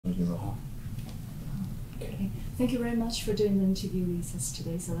You're welcome. Okay. Thank you very much for doing the interview with us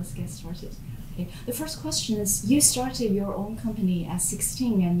today. So let's get started. Okay. The first question is, you started your own company at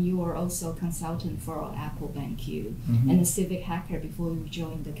 16 and you were also a consultant for Apple BenQ and a civic hacker before you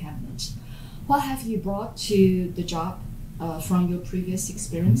joined the cabinet. What have you brought to the job from your previous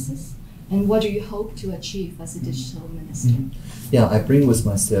experiences? And what do you hope to achieve as a digital minister? Yeah, I bring with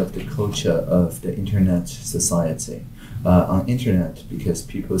myself the culture of the internet society. On internet, because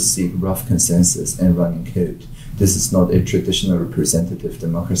people seek rough consensus and running code. This is not a traditional representative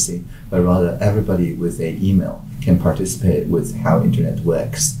democracy, but rather everybody with an email can participate with how internet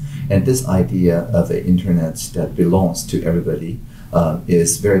works. And this idea of an internet that belongs to everybody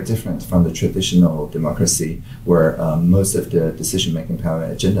is very different from the traditional democracy where most of the decision-making power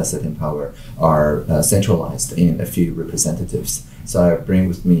and agenda-setting power are centralized in a few representatives. So I bring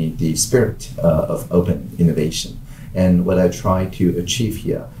with me the spirit of open innovation. And what I try to achieve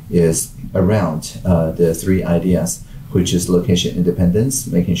here is around the three ideas, which is location independence,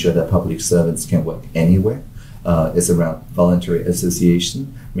 making sure that public servants can work anywhere. It's around voluntary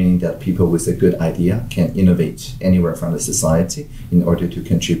association, meaning that people with a good idea can innovate anywhere from the society in order to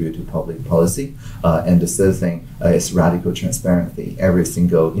contribute to public policy. And the third thing is radical transparency. Every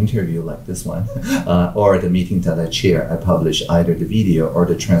single interview like this one, or the meeting that I chair, I publish either the video or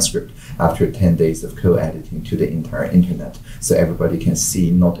the transcript after 10 days of co-editing to the entire internet. So everybody can see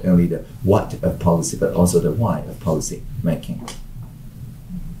not only the what of policy, but also the why of policy making.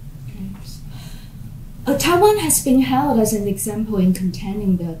 Taiwan has been held as an example in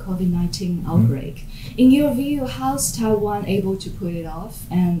containing the COVID-19 outbreak. In your view, how is Taiwan able to pull it off,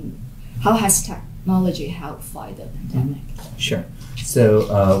 and how has technology helped fight the pandemic? Sure.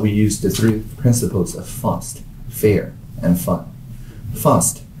 So we use the three principles of fast, fair, and fun.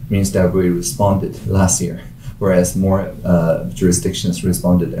 Fast means that we responded last year, whereas more jurisdictions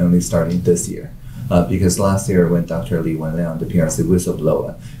responded only starting this year. Because last year when Dr. Li Wenliang, the PRC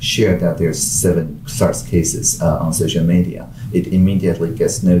whistleblower, shared that there's 7 SARS cases on social media, it immediately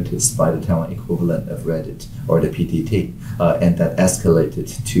gets noticed by the Taiwan equivalent of Reddit or the PTT, and that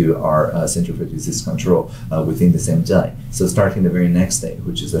escalated to our Center for Disease Control within the same day. So starting the very next day,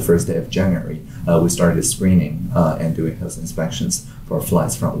 which is the first day of January, we started screening and doing health inspections for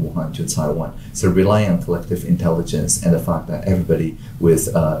flights from Wuhan to Taiwan. So relying on collective intelligence and the fact that everybody with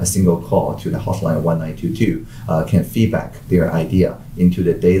a single call to the hotline 1922 can feedback their idea into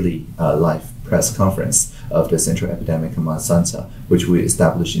the daily live press conference of the Central Epidemic Command Center, which we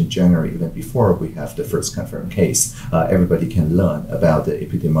established in January, even before we have the first confirmed case. Everybody can learn about the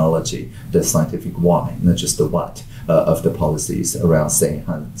epidemiology, the scientific why, not just the what, of the policies around safe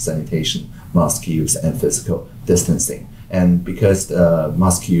hand sanitation, mask use, and physical distancing. And because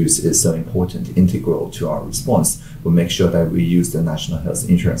mask use is so important, integral to our response, we make sure that we use the National Health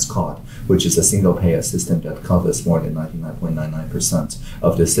Insurance Card, which is a single-payer system that covers more than 99.99%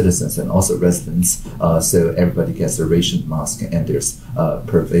 of the citizens and also residents. So everybody gets a rationed mask and there's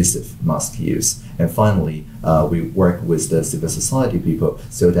pervasive mask use. And finally, we work with the civil society people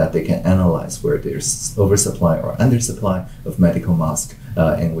so that they can analyze where there's oversupply or undersupply of medical masks.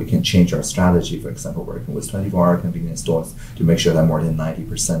 And we can change our strategy, for example, working with 24-hour convenience stores to make sure that more than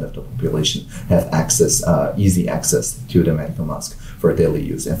 90% of the population have access, easy access to the medical mask for daily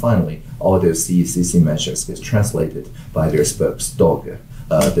use. And finally, all those CECC measures get translated by their spokesdog,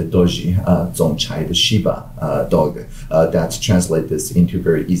 the Doji, Zongchai, the Shiba dog, that translate this into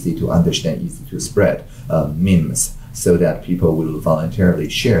very easy to understand, easy to spread memes, so that people will voluntarily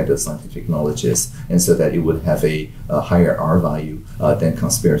share the scientific knowledges, and so that it would have a higher R value than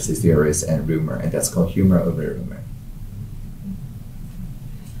conspiracy theories and rumor, and that's called humor over rumor.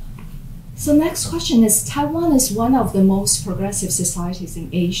 So next question is, Taiwan is one of the most progressive societies in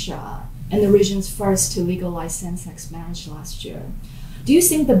Asia, and the region's first to legalize same-sex marriage last year. Do you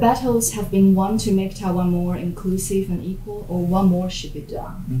think the battles have been won to make Taiwan more inclusive and equal, or what more should be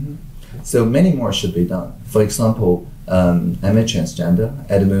done? So many more should be done. For example, I'm a transgender.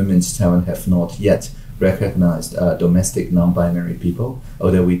 At the moment, Taiwan have not yet recognized domestic non-binary people,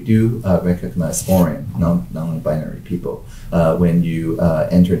 although we do recognize foreign non-binary people. When you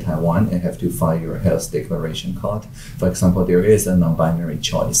enter Taiwan and have to file your health declaration card, for example, there is a non-binary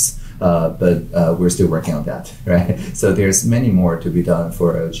choice. But we're still working on that, right? So there's many more to be done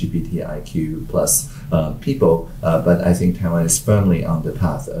for LGBTIQ plus people, but I think Taiwan is firmly on the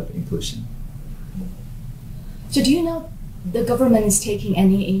path of inclusion. So do you know the government is taking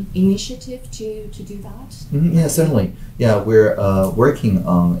any initiative to do that? Yeah, certainly. Yeah, we're working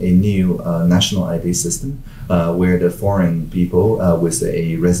on a new national ID system, where the foreign people with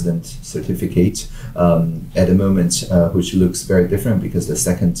a resident certificate at the moment, which looks very different because the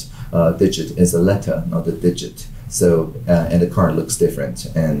second digit is a letter, not a digit. So, and the card looks different,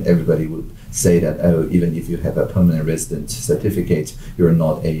 and everybody would say that, oh, even if you have a permanent resident certificate, you're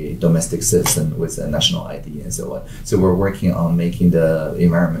not a domestic citizen with a national ID and so on. So we're working on making the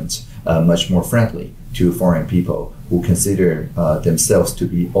environment much more friendly to foreign people who consider themselves to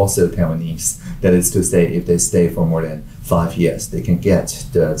be also Taiwanese. That is to say, if they stay for more than 5 years, they can get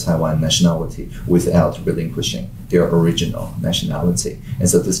the Taiwan nationality without relinquishing their original nationality. And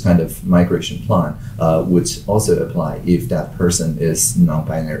so this kind of migration plan would also apply if that person is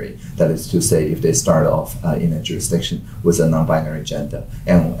non-binary. That is to say, if they start off in a jurisdiction with a non-binary gender.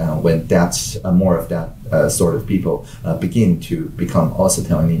 And when that more of that sort of people begin to become also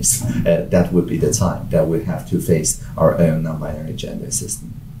Taiwanese, that would be the time that we have to face our own non-binary gender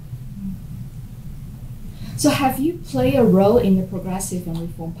system. So have you played a role in the progressive and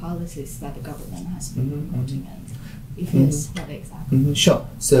reform policies that the government has been promoting? And if yes, what exactly? Sure.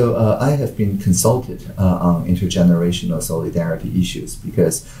 So I have been consulted on intergenerational solidarity issues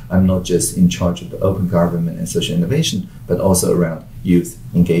because I'm not just in charge of the open government and social innovation, but also around youth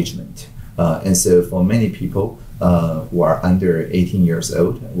engagement. And so for many people who are under 18 years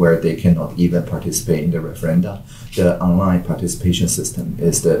old, where they cannot even participate in the referenda, the online participation system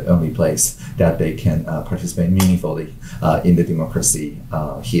is the only place that they can participate meaningfully in the democracy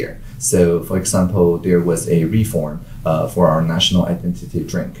here. So, for example, there was a reform for our national identity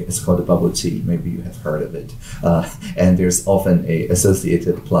drink. It's called the bubble tea. Maybe you have heard of it. And there's often a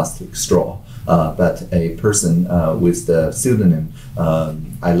associated plastic straw. But a person with the pseudonym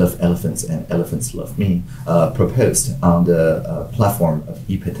I Love Elephants and Elephants Love Me proposed on the platform of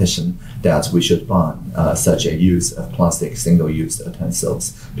e-petition that we should ban such a use of plastic single-use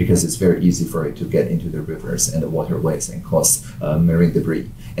utensils because it's very easy for it to get into the rivers and the waterways and cause marine debris.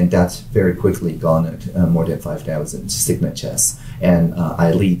 And that very quickly garnered more than 5,000 signatures. And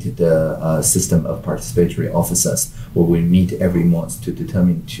I lead the system of participatory officers where we meet every month to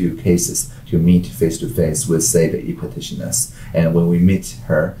determine 2 cases to meet face-to-face with, say, the e-petitioners. And when we meet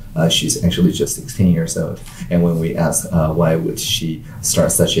her, she's actually just 16 years old. And when we ask why would she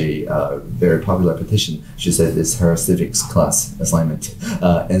start such a very popular petition, she said it's her civics class assignment.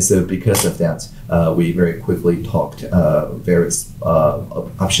 And so because of that, we very quickly talked various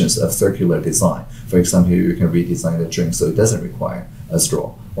options of circular design. For example, you can redesign the drink so it doesn't require a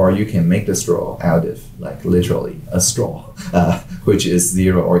straw. Or you can make the straw out of, like, literally a straw, which is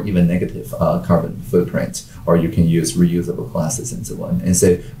 0 or even negative carbon footprint. Or you can use reusable glasses and so on. And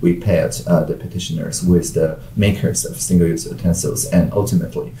so we paired the petitioners with the makers of single-use utensils, and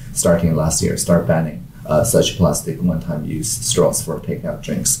ultimately, starting last year, start banning such plastic one-time use straws for takeout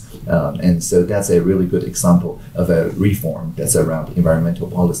drinks. And so that's a really good example of a reform that's around environmental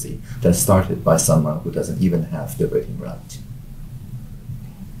policy that started by someone who doesn't even have the voting right.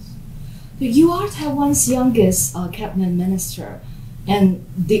 You are Taiwan's youngest cabinet minister and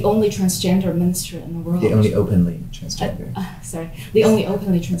the only transgender minister in the world. The only openly transgender. The only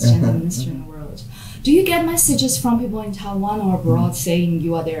openly transgender minister in the world. Do you get messages from people in Taiwan or abroad saying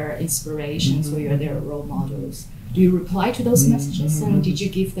you are their inspirations or you are their role models? Do you reply to those messages, and did you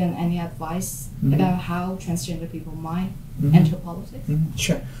give them any advice about how transgender people might enter politics?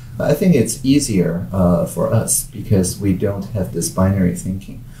 Sure. I think it's easier for us because we don't have this binary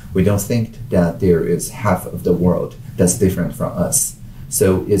thinking. We don't think that there is half of the world that's different from us.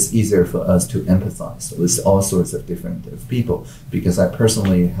 So it's easier for us to empathize with all sorts of different people because I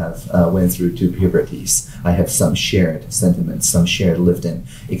personally have went through 2 puberties. I have some shared sentiments, some shared lived-in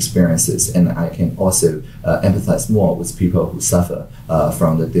experiences, and I can also empathize more with people who suffer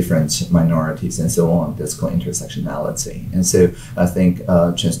from the different minorities and so on. That's called intersectionality. And so I think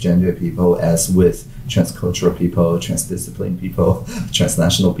transgender people, as with transcultural people, transdiscipline people,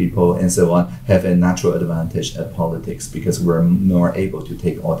 transnational people, and so on, have a natural advantage at politics because we're more able to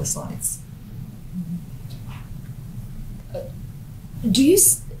take all the sides. Do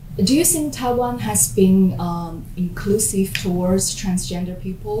you think Taiwan has been inclusive towards transgender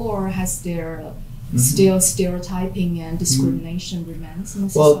people, or has there still stereotyping and discrimination remains in the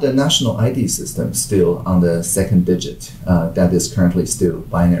society? Well, the national ID system still on the second digit, that is currently still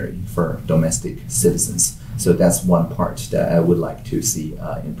binary for domestic citizens. So that's one part that I would like to see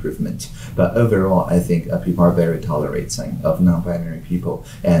improvement. But overall, I think people are very tolerating of non-binary people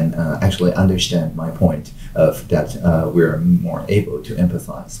and actually understand my point of that we're more able to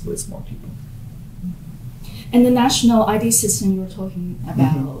empathize with more people. And the national ID system you're talking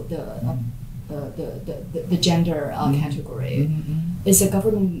about, the gender category, is the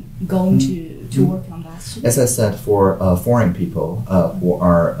government going to to work on that? As I said, for foreign people who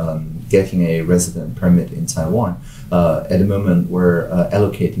are getting a resident permit in Taiwan, at the moment we're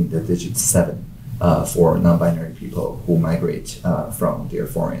allocating the digit 7 for non-binary people who migrate from their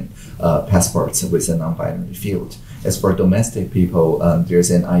foreign passports with a non-binary field. As for domestic people,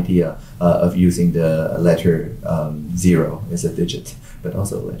 there's an idea of using the letter 0 as a digit, but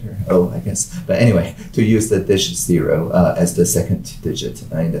also letter O, I guess. But anyway, to use the digit 0 as the second digit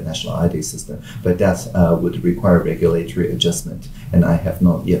in the national ID system. But that would require regulatory adjustment, and I have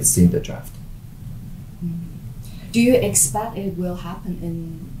not yet seen the draft. Do you expect it will happen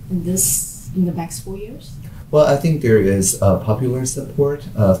in the next 4 years? Well, I think there is popular support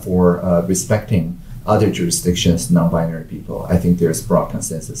for respecting other jurisdictions, non-binary people. I think there's broad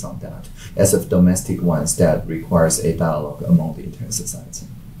consensus on that. As of domestic ones, that requires a dialogue among the entire society.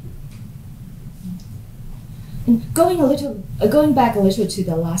 And going back a little to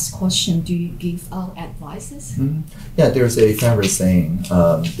the last question, do you give out advices? Yeah, there's a famous saying,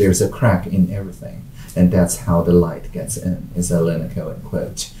 there's a crack in everything, and that's how the light gets in, is a Leonard Cohen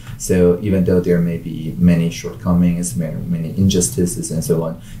quote. So even though there may be many shortcomings, many injustices and so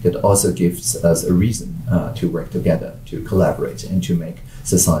on, it also gives us a reason to work together, to collaborate, and to make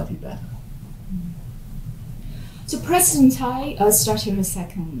society better. So President Tsai started her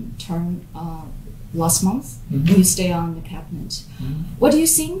second term last month. You stay on the cabinet. What do you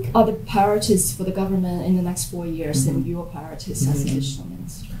think are the priorities for the government in the next 4 years and your priorities as a digital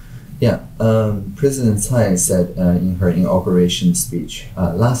minister? Yeah, President Tsai said in her inauguration speech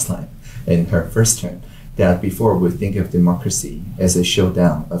last time, in her first term, that before we think of democracy as a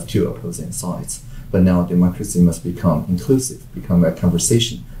showdown of two opposing sides, but now democracy must become inclusive, become a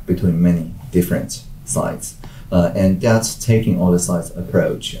conversation between many different sides. And that taking all the sides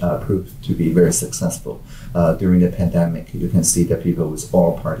approach proved to be very successful. During the pandemic, you can see that people with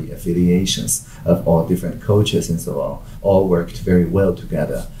all party affiliations of all different cultures and so on all worked very well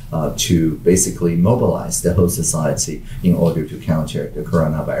together to basically mobilize the whole society in order to counter the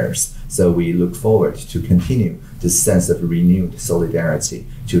coronavirus. So we look forward to continue this sense of renewed solidarity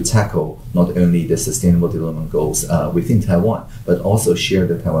to tackle not only the sustainable development goals within Taiwan, but also share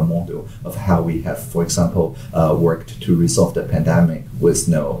the Taiwan model of how we have, for example, worked to resolve the pandemic with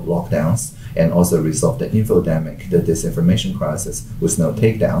no lockdowns, and also resolve the infodemic, the disinformation crisis, with no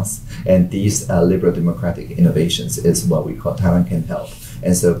takedowns. And these liberal democratic innovations is what we call Taiwan Can Help.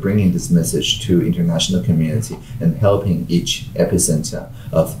 And so bringing this message to international community and helping each epicenter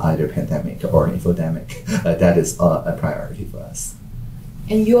of either pandemic or infodemic, that is a priority for us.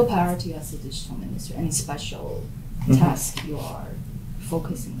 And your priority as a digital minister, any special task you are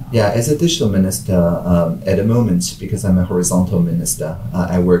focusing on? Yeah, as a digital minister, at the moment, because I'm a horizontal minister,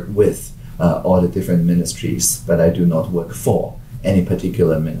 I work with all the different ministries, but I do not work for any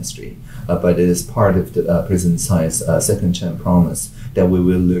particular ministry. But it is part of the President Tsai's second term promise that we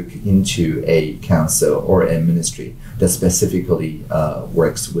will look into a council or a ministry that specifically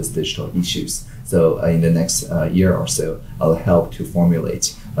works with digital issues. So in the next year or so, I'll help to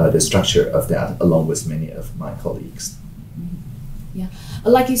formulate the structure of that along with many of my colleagues. Yeah,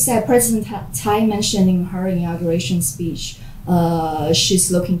 like you said, President Tsai mentioned in her inauguration speech,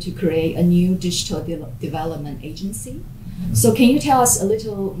 she's looking to create a new digital development agency. So can you tell us a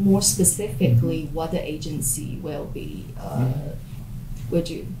little more specifically what the agency will be, will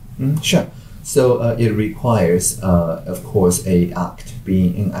do? Sure. So it requires, of course, an act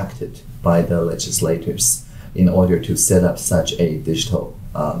being enacted by the legislators in order to set up such a digital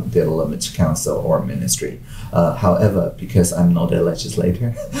development council or ministry. However, because I'm not a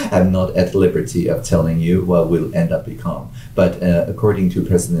legislator, I'm not at liberty of telling you what will end up become. But according to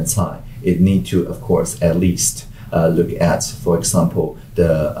President Tsai, it need to, of course, at least look at, for example,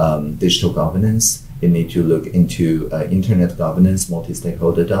 the digital governance. You need to look into internet governance,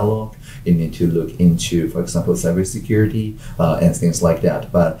 multi-stakeholder dialogue. You need to look into, for example, cybersecurity and things like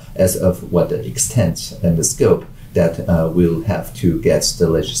that. But as of what the extent and the scope, that will have to get the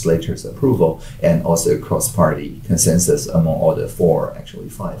legislators' approval and also cross-party consensus among all the actually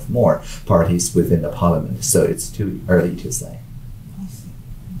five more parties within the parliament. So it's too early to say.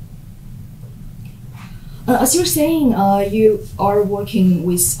 As you're saying, you are working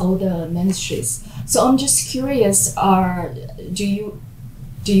with all the ministries. So I'm just curious,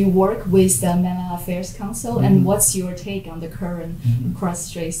 do you work with the Mainland Affairs Council, and what's your take on the current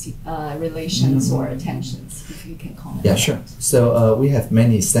cross-strait relations or tensions, if you can comment? Yeah, sure. So we have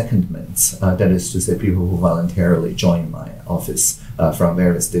many secondments, that is to say people who voluntarily join my office from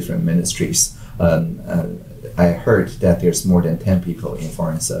various different ministries. I heard that there's more than 10 people in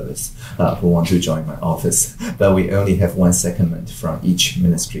Foreign Service who want to join my office, but we only have one secondment from each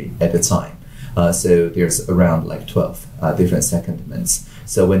ministry at a time. So there's around like 12 different secondments.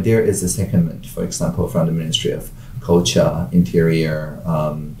 So when there is a secondment, for example, from the Ministry of Culture, Interior,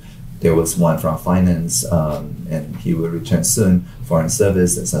 there was one from Finance, and he will return soon. Foreign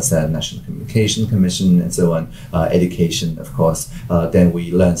Service, as I said, National Communication Commission, and so on. Education, of course. Then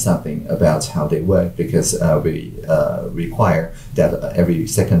we learn something about how they work, because we require that every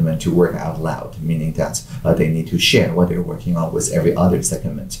secondment to work out loud, meaning that they need to share what they're working on with every other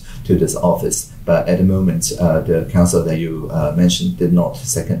secondment to this office. But at the moment, the council that you mentioned did not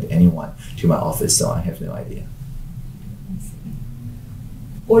second anyone to my office, so I have no idea.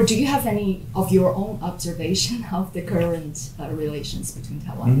 Or do you have any of your own observation of the current relations between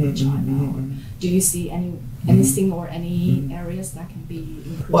Taiwan and China? Or do you see anything or any areas that can be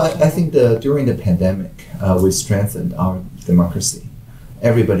improved? Well, I think during the pandemic, we strengthened our democracy.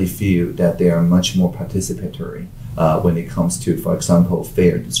 Everybody feel that they are much more participatory when it comes to, for example,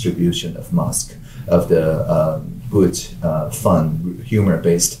 fair distribution of masks, of the good, fun,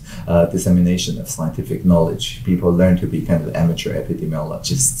 humor-based dissemination of scientific knowledge. People learn to be kind of amateur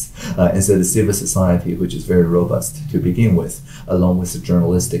epidemiologists. And so the civil society, which is very robust to begin with, along with the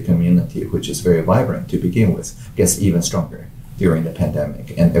journalistic community, which is very vibrant to begin with, gets even stronger during the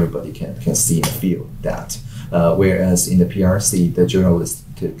pandemic, and everybody can see and feel that. Whereas in the PRC, the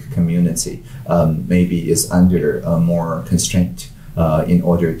journalistic community maybe is under more constraint in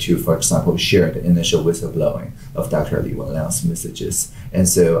order to, for example, share the initial whistleblowing of Dr. Li Wenliang's messages. And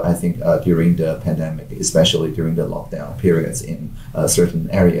so I think during the pandemic, especially during the lockdown periods in certain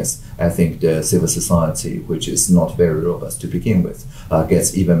areas, I think the civil society, which is not very robust to begin with,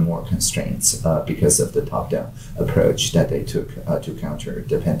 gets even more constraints because of the top-down approach that they took to counter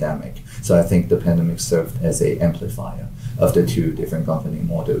the pandemic. So I think the pandemic served as an amplifier of the two different governing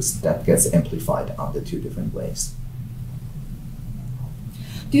models that gets amplified on the two different ways.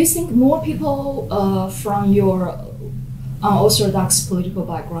 Do you think more people from your unorthodox political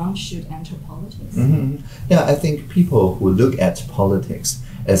background should enter politics? Yeah, I think people who look at politics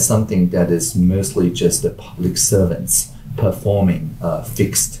as something that is mostly just the public servants performing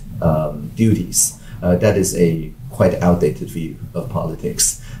fixed duties, that is a quite outdated view of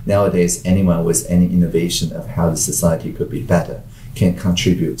politics. Nowadays, anyone with any innovation of how the society could be better can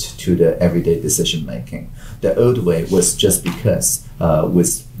contribute to the everyday decision making. The old way was just because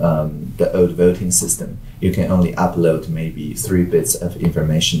with the old voting system, you can only upload maybe 3 bits of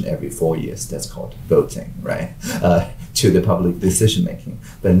information every 4 years. That's called voting, right? To the public decision making.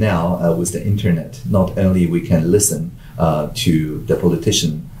 But now with the internet, not only we can listen to the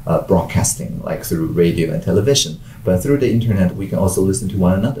politician broadcasting, like through radio and television, but through the internet, we can also listen to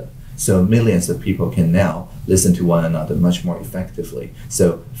one another. So millions of people can now listen to one another much more effectively.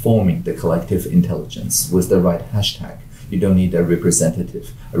 So forming the collective intelligence with the right hashtag. You don't need a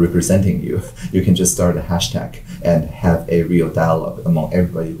representative representing you. You can just start a hashtag and have a real dialogue among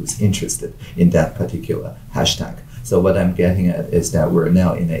everybody who's interested in that particular hashtag. So what I'm getting at is that we're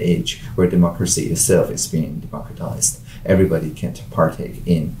now in an age where democracy itself is being democratized. Everybody can partake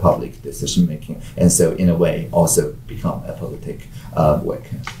in public decision making, and so in a way also become a politic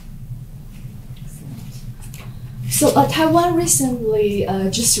worker. So Taiwan recently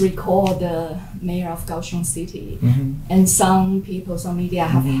just recalled the mayor of Kaohsiung City, and some people, some media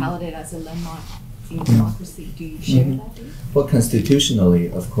have held it as a landmark in democracy. Do you share that view? Well,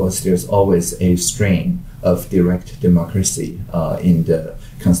 constitutionally, of course, there's always a strain of direct democracy in the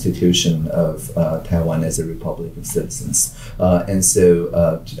constitution of Taiwan as a republic of citizens. And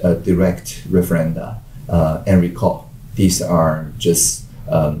so direct referenda and recall, these are just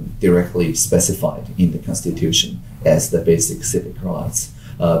directly specified in the Constitution as the basic civic rights.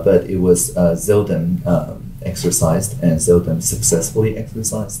 But it was seldom exercised and seldom successfully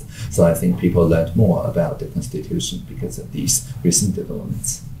exercised. So I think people learned more about the Constitution because of these recent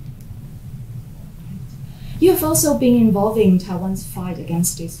developments. You have also been involved in Taiwan's fight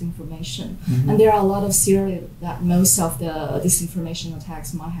against disinformation, and there are a lot of theories that most of the disinformation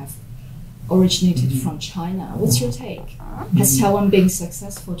attacks might have originated from China. What's your take? Has Taiwan been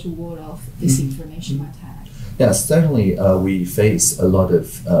successful to ward off disinformation attack? Yes, certainly we face a lot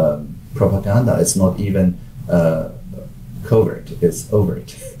of propaganda. It's not even covert, it's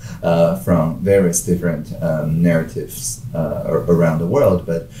overt from various different narratives around the world.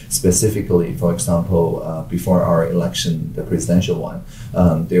 But specifically, for example, before our election, the presidential one,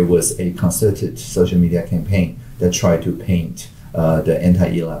 there was a concerted social media campaign that tried to paint the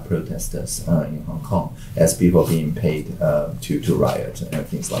anti-ELA protesters in Hong Kong as people being paid to riot and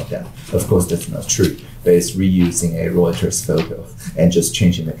things like that. Of course, that's not true, but it's reusing a Reuters photo and just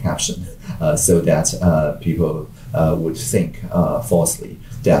changing the caption so that people would think falsely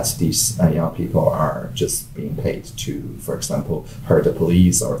that these young people are just being paid to, for example, hurt the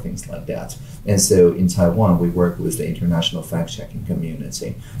police or things like that. And so in Taiwan, we work with the international fact-checking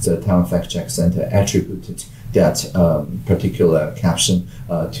community. So the Taiwan Fact Check Center attributed that particular caption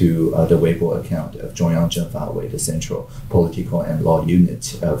to the Weibo account of Zhongyang Zhenfawei, the central political and law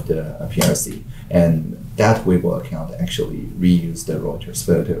unit of the PRC. And that Weibo account actually reused the Reuters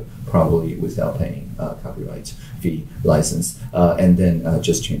photo, probably without paying copyright fee license, and then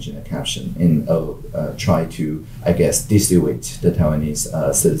just changing the caption and try to, I guess, dissuade the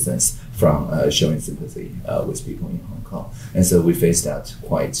Taiwanese citizens from showing sympathy with people in Hong Kong. And so we face that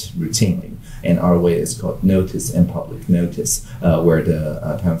quite routinely. And our way is called notice and public notice, where the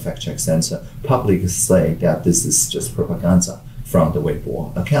Taiwan Fact Check Center publicly say that this is just propaganda from the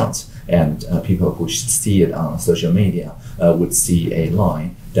Weibo account. And people who see it on social media would see a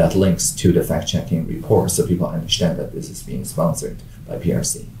line that links to the fact-checking report, so people understand that this is being sponsored by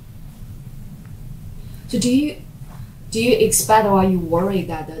PRC. So do you expect, or are you worried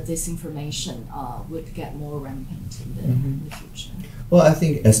that the disinformation would get more rampant in the future? Well, I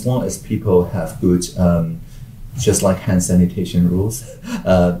think as long as people have good, just like hand sanitation rules,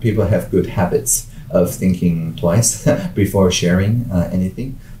 people have good habits of thinking twice before sharing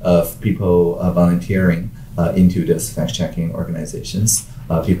anything, of people volunteering into those fact-checking organizations,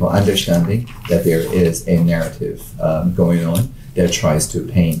 people understanding that there is a narrative going on that tries to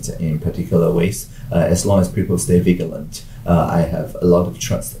paint in particular ways. As long as people stay vigilant, I have a lot of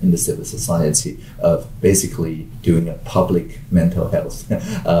trust in the civil society of basically doing a public mental health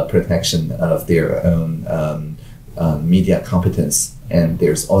protection of their own media competence. And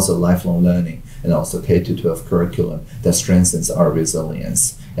there's also lifelong learning and also K-12 curriculum that strengthens our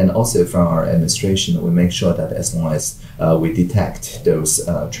resilience. And also from our administration, we make sure that as long as we detect those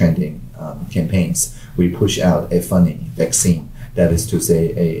trending campaigns, we push out a funny vaccine, that is to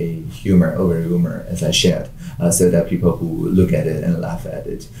say a humor over rumor, as I shared, so that people who look at it and laugh at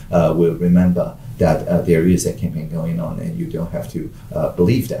it will remember that there is a campaign going on and you don't have to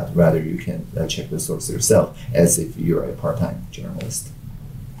believe that. Rather, you can check the source yourself as if you're a part-time journalist.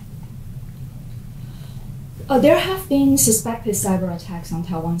 There have been suspected cyber attacks on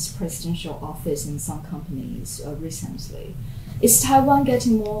Taiwan's presidential office and some companies recently. Is Taiwan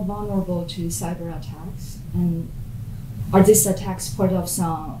getting more vulnerable to cyber attacks? And are these attacks part of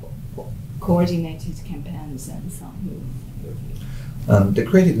some coordinated campaigns and some the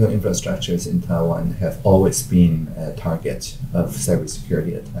critical infrastructures in Taiwan have always been a target of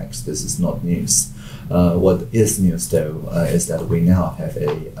cybersecurity attacks. This is not news. What is news, though, is that we now have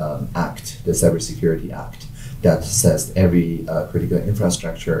a act, the Cybersecurity Act, that says every critical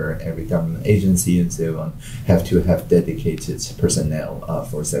infrastructure, every government agency, and so on, have to have dedicated personnel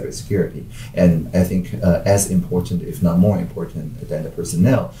for cybersecurity. And I think as important, if not more important than the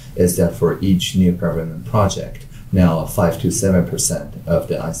personnel, is that for each new government project, now 5 to 7% of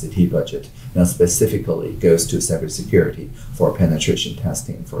the ICT budget now specifically goes to cybersecurity for penetration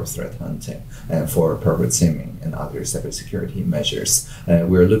testing, for threat hunting, and for pervert simming and other cybersecurity measures.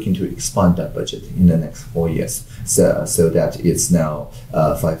 We're looking to expand that budget in the next 4 years, so that it's now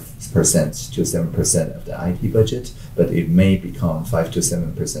 5% to 7% of the IT budget, but it may become 5 to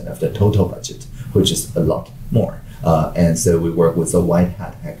 7% of the total budget, which is a lot more. And so we work with a white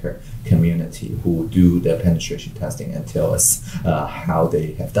hat hacker community who do the penetration testing and tell us how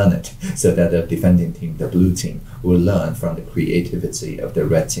they have done it, so that the defending team, the blue team, will learn from the creativity of the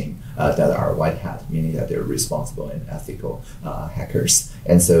red team that are white hat, meaning that they're responsible and ethical hackers.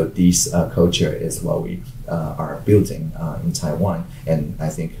 And so this culture is what we are building in Taiwan. And I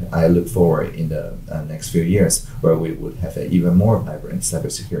think I look forward in the next few years where we would have an even more vibrant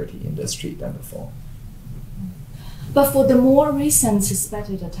cybersecurity industry than before. But for the more recent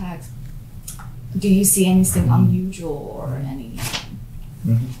suspected attacks, do you see anything unusual or any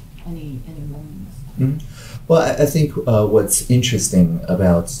warnings? Well, I think what's interesting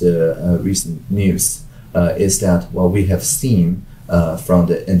about the recent news is that what we have seen from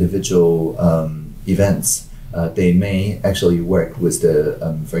the individual events, they may actually work with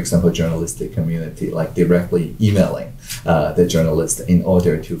the, for example, journalistic community, like directly emailing the journalist in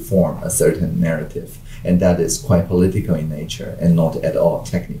order to form a certain narrative. And that is quite political in nature and not at all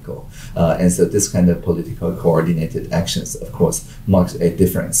technical. And so this kind of political coordinated actions, of course, marks a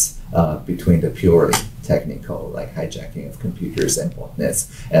difference between the purely technical, like hijacking of computers and botnets,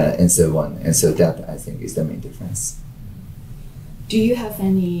 and so on. And so that, I think, is the main difference. Do you have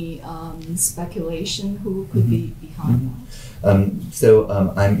any speculation who could be behind that?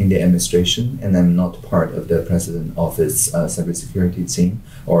 I'm in the administration, and I'm not part of the President Office cybersecurity team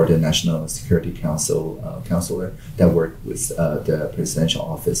or the National Security Council counselor that work with the presidential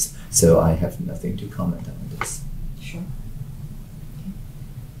office. So I have nothing to comment on this. Sure.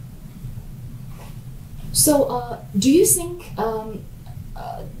 So, do you think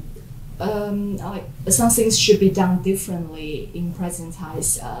like some things should be done differently in President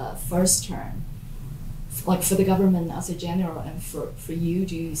Tsai's first term? Like for the government as a general, and for you,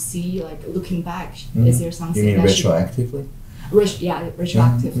 do you see, like looking back, is there something? You mean retroactively?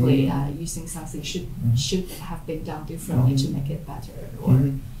 Retroactively, you think something should have been done differently to make it better,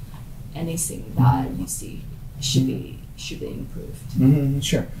 or anything that you see should be improved?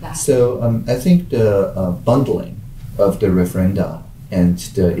 Sure. So I think the bundling of the referenda and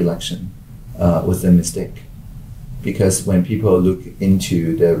the election was a mistake, because when people look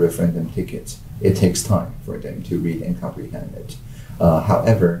into the referendum ticket, it takes time for them to read and comprehend it.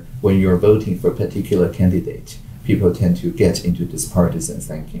 However, when you're voting for a particular candidate, people tend to get into this partisan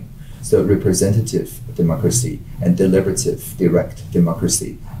thinking. So representative democracy and deliberative direct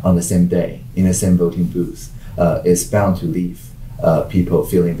democracy on the same day, in the same voting booth, is bound to leave people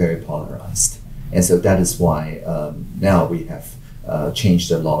feeling very polarized. And so that is why now we have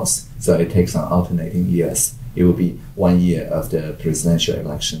changed the laws. So it takes on alternating years. It will be 1 year of the presidential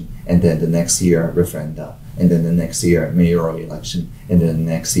election, and then the next year referenda, and then the next year mayoral election, and then the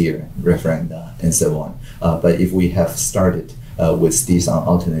next year referenda, and so on. But if we have started with these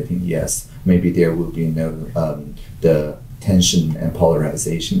alternating years, maybe there will be no the tension and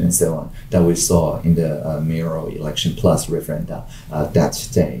polarization and so on that we saw in the mayoral election plus referenda. That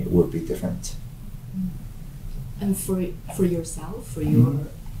day would be different. And for yourself, for you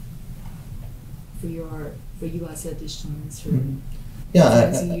as a distance,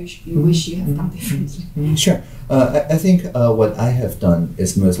 you wish you have done differently. Sure. I think what I have done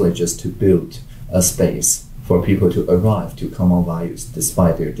is mostly just to build a space for people to arrive to common values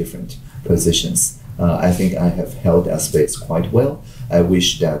despite their different positions. I think I have held that space quite well. I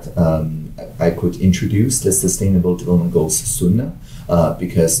wish that I could introduce the Sustainable Development Goals sooner,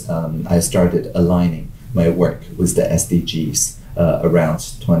 because I started aligning my work with the SDGs around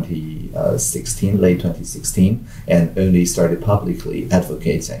 2016, late 2016, and only started publicly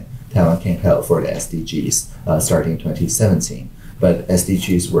advocating Taiwan can help for the SDGs starting 2017. But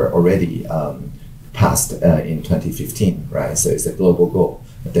SDGs were already passed in 2015, right? So it's a global goal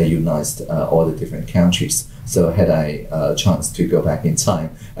that unites all the different countries. So had I a chance to go back in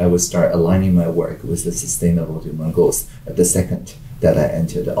time, I would start aligning my work with the Sustainable Development Goals at the second that I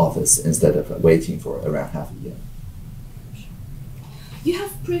entered the office, instead of waiting for around half a year. You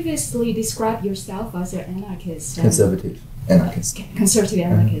have previously described yourself as an anarchist. Conservative anarchist. Conservative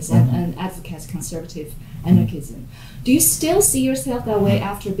anarchist and advocate conservative anarchism. Do you still see yourself that way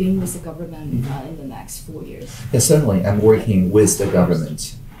after being with the government in the next 4 years? Yes, certainly. I'm working with the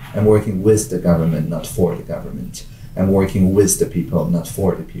government. I'm working with the government, not for the government. I'm working with the people, not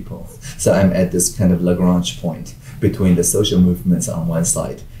for the people. So I'm at this kind of Lagrange point between the social movements on one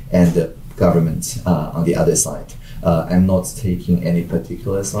side and the government on the other side. I'm not taking any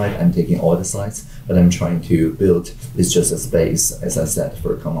particular side, I'm taking all the sides, but I'm trying to build, it's just a space, as I said,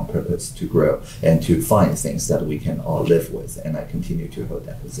 for a common purpose to grow and to find things that we can all live with, and I continue to hold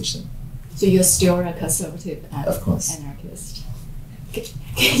that position. So you're still a conservative of course. Anarchist.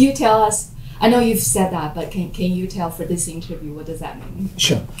 Can you tell us, I know you've said that, but can you tell for this interview, what does that mean?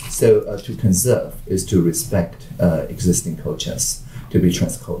 Sure. So to conserve is to respect existing cultures, to be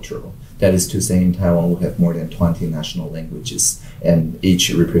transcultural. That is to say, in Taiwan, we have more than 20 national languages, and each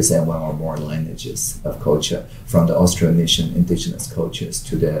represent one or more lineages of culture, from the Austronesian indigenous cultures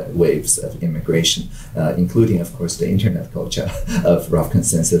to the waves of immigration, including, of course, the internet culture of rough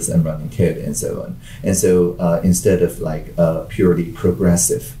consensus and running code and so on. And so instead of like purely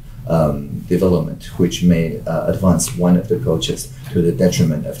progressive development, which may advance one of the cultures to the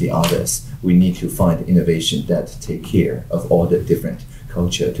detriment of the others, we need to find innovation that take care of all the different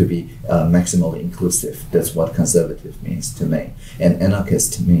culture to be maximally inclusive. That's what conservative means to me. And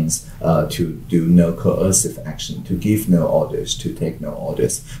anarchist means to do no coercive action, to give no orders, to take no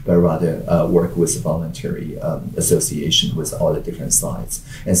orders, but rather work with voluntary association with all the different sides.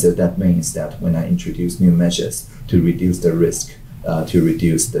 And so that means that when I introduce new measures to reduce the risk, to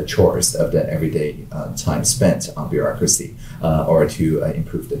reduce the chores of the everyday time spent on bureaucracy, or to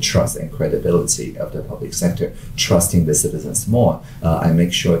improve the trust and credibility of the public sector, trusting the citizens more, I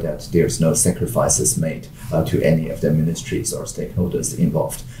make sure that there's no sacrifices made to any of the ministries or stakeholders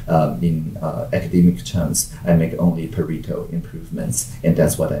involved. In academic terms, I make only Pareto improvements, and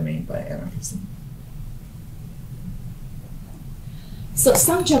that's what I mean by anarchism. So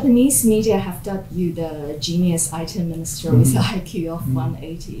some Japanese media have dubbed you the genius item minister with an IQ of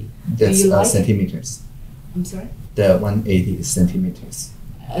 180. That's Do you like centimeters. I'm sorry? The 180 is centimeters.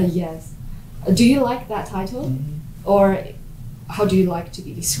 Yes. Do you like that title? Or how do you like to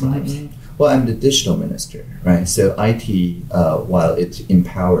be described? Well, I'm the digital minister, right? So IT, while it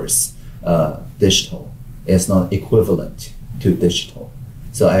empowers digital, it's not equivalent to digital.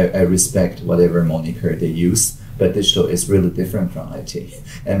 So I respect whatever moniker they use, but digital is really different from IT.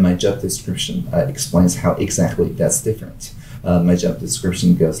 And my job description explains how exactly that's different. My job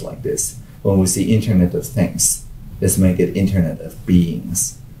description goes like this. When we see Internet of Things, let's make it Internet of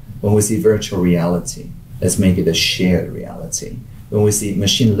Beings. When we see virtual reality, let's make it a shared reality. When we see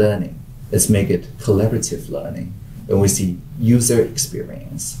machine learning, let's make it collaborative learning. When we see user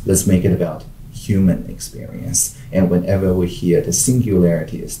experience, let's make it about human experience. And whenever we hear the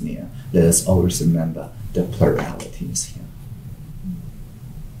singularity is near, let us always remember the plurality is here.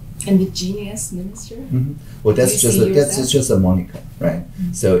 And the genius minister? Well, that's just a moniker, right?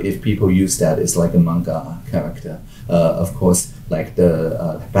 So if people use that as like a manga character, of course, like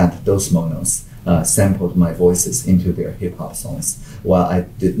the band Dos Monos sampled my voices into their hip hop songs, while I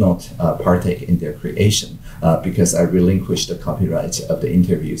did not partake in their creation because I relinquished the copyright of the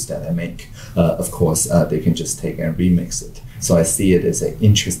interviews that I make. Of course, they can just take and remix it. So I see it as an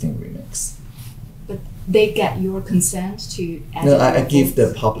interesting remix. But they get your consent to add No, I give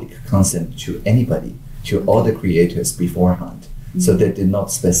the public consent to anybody, to all the creators beforehand. So they did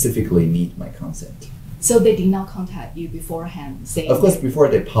not specifically need my consent. So they did not contact you beforehand saying... Of course, before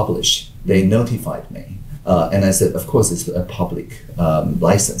they publish, they notified me. And I said, of course, it's a public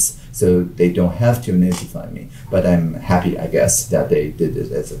license, so they don't have to notify me. But I'm happy, I guess, that they did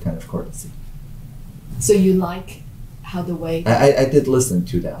it as a kind of courtesy. So you like how the way... I did listen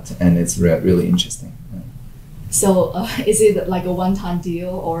to that, and it's really interesting. So is it like a one-time deal,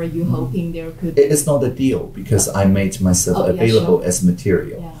 or are you hoping there could... It's not a deal, because I made myself available as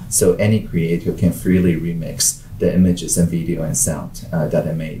material. Yeah. So any creator can freely remix the images and video and sound that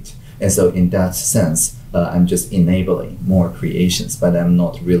I made. And so in that sense, I'm just enabling more creations, but I'm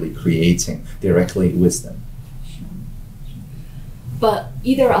not really creating directly with them. But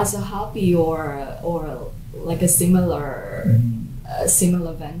either as a hobby or like a similar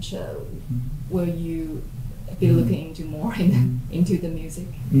venture, will you be looking into more into the music?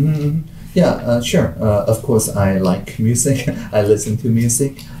 Yeah, sure. Of course, I like music. I listen to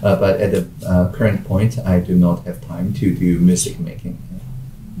music, but at the current point, I do not have time to do music making.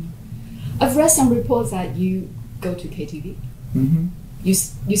 I've read some reports that you go to KTV.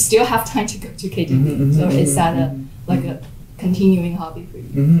 You still have time to go to KTV. So is that a continuing hobby for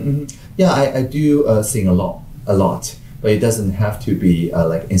you? Yeah, I do sing a lot. But it doesn't have to be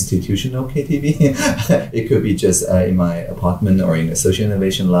like institutional KTV. It could be just in my apartment or in a social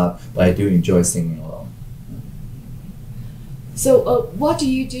innovation lab, but I do enjoy singing alone. So what do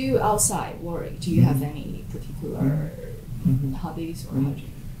you do outside work? Do you have any particular hobbies, or how do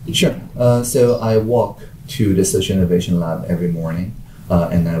you Sure. So I walk to the social innovation lab every morning,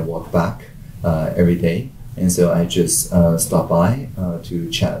 and I walk back every day. And so I just stop by to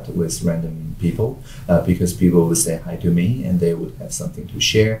chat with random people because people would say hi to me and they would have something to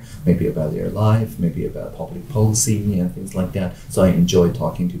share, maybe about their life, maybe about public policy and things like that. So I enjoy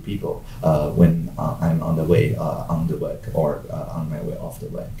talking to people when I'm on the way on the work or on my way off the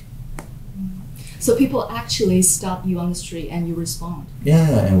work. So people actually stop you on the street and you respond?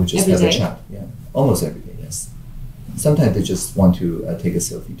 Yeah, and we just every have day? a chat. Yeah, almost every day, yes. Sometimes they just want to take a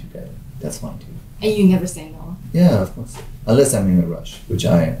selfie together. That's fine too. And you never say no? Yeah, of course. Unless I'm in a rush, which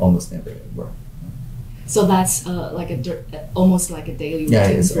I almost never were. So that's almost like a daily routine. Yeah,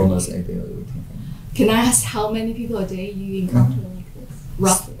 it's for almost you. a daily routine for me. Can I ask how many people a day you encounter like this?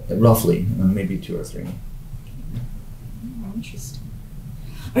 Roughly? Roughly, maybe 2 or 3. Interesting.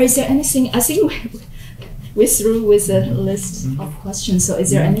 Or is there anything, I think we're through with a list of questions, so is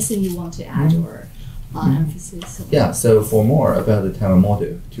there anything you want to add or emphasis? Yeah, so for more about the Taiwan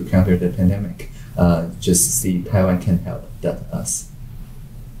model to counter the pandemic, just see Taiwan can help us.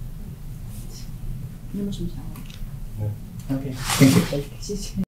 Okay, thank you.